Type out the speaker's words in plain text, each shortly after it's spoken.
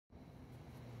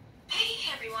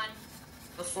everyone.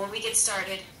 Before we get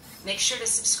started, make sure to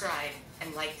subscribe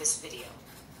and like this video.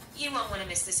 You won't want to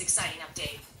miss this exciting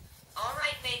update.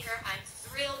 Alright Maker, I'm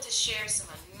thrilled to share some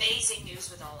amazing news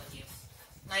with all of you.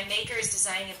 My Maker is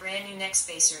designing a brand new neck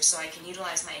spacer so I can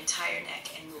utilize my entire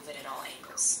neck and move it at all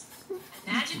angles.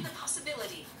 Imagine the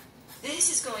possibility.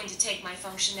 This is going to take my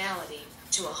functionality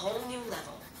to a whole new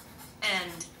level.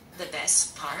 And the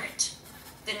best part?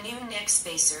 The new neck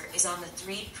spacer is on the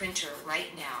 3D printer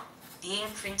right now, being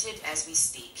printed as we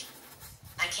speak.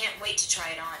 I can't wait to try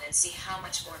it on and see how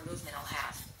much more movement I'll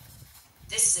have.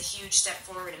 This is a huge step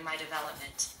forward in my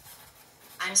development.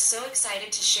 I'm so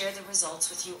excited to share the results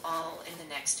with you all in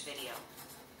the next video.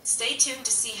 Stay tuned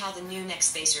to see how the new neck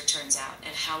spacer turns out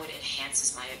and how it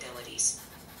enhances my abilities.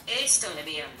 It's going to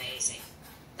be amazing.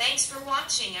 Thanks for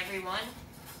watching, everyone.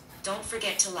 Don't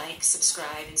forget to like,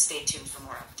 subscribe, and stay tuned for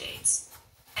more updates.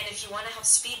 And if you want to help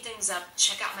speed things up,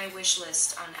 check out my wish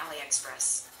list on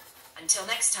AliExpress. Until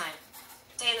next time,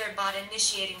 Taylorbot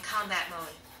initiating combat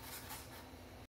mode.